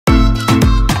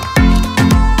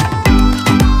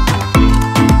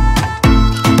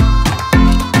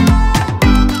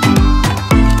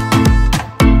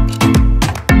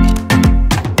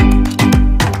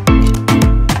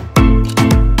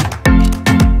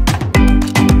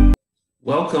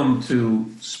Welcome to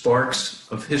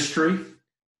Sparks of History,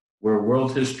 where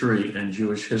world history and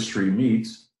Jewish history meet.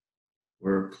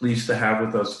 We're pleased to have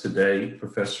with us today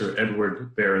Professor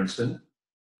Edward Berenson.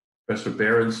 Professor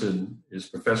Berenson is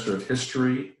Professor of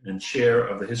History and Chair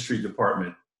of the History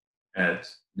Department at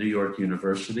New York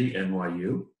University,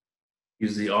 NYU.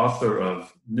 He's the author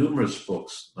of numerous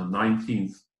books on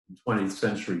 19th and 20th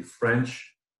century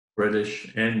French,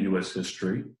 British, and US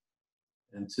history.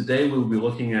 And today we'll be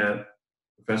looking at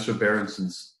Professor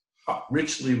Berenson's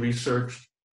richly researched,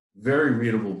 very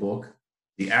readable book,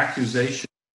 The Accusation,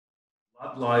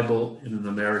 Blood Libel in an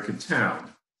American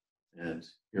Town. And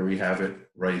here we have it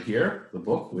right here, the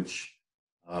book, which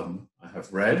I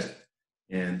have read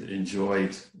and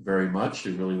enjoyed very much.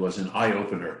 It really was an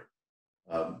eye-opener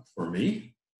for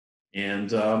me.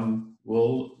 And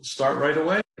we'll start right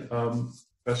away.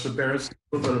 Professor Berenson,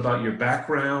 a little bit about your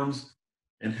background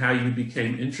and how you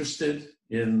became interested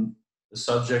in the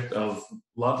subject of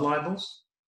blood libels?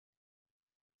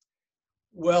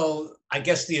 Well, I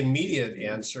guess the immediate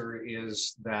answer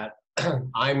is that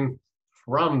I'm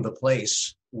from the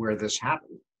place where this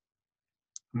happened.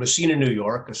 Massena, New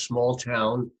York, a small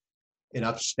town in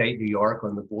upstate New York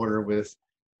on the border with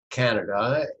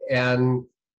Canada. And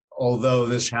although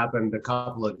this happened a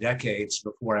couple of decades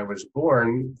before I was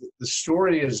born, the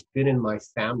story has been in my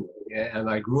family. And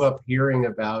I grew up hearing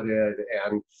about it,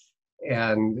 and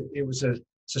it's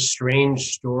a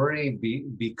strange story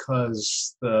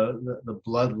because the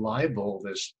blood libel,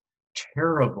 this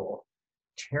terrible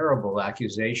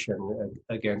accusation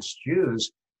against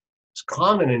Jews, is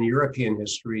common in European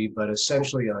history, but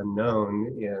essentially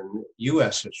unknown in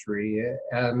US history.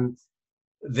 And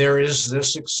there is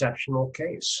this exceptional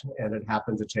case, and it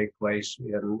happened to take place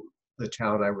in the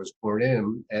town I was born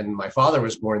in, and my father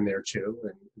was born there too.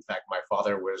 And in fact, my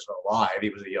father was alive. He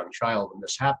was a young child when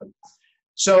this happened.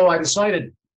 So I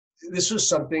decided this was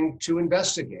something to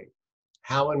investigate.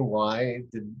 How and why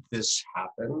did this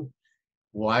happen?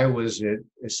 Why was it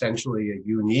essentially a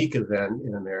unique event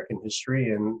in American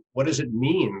history? And what does it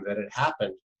mean that it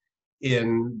happened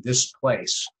in this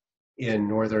place in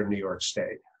northern New York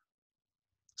State?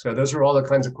 So those are all the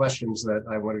kinds of questions that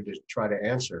I wanted to try to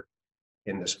answer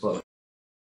in this book.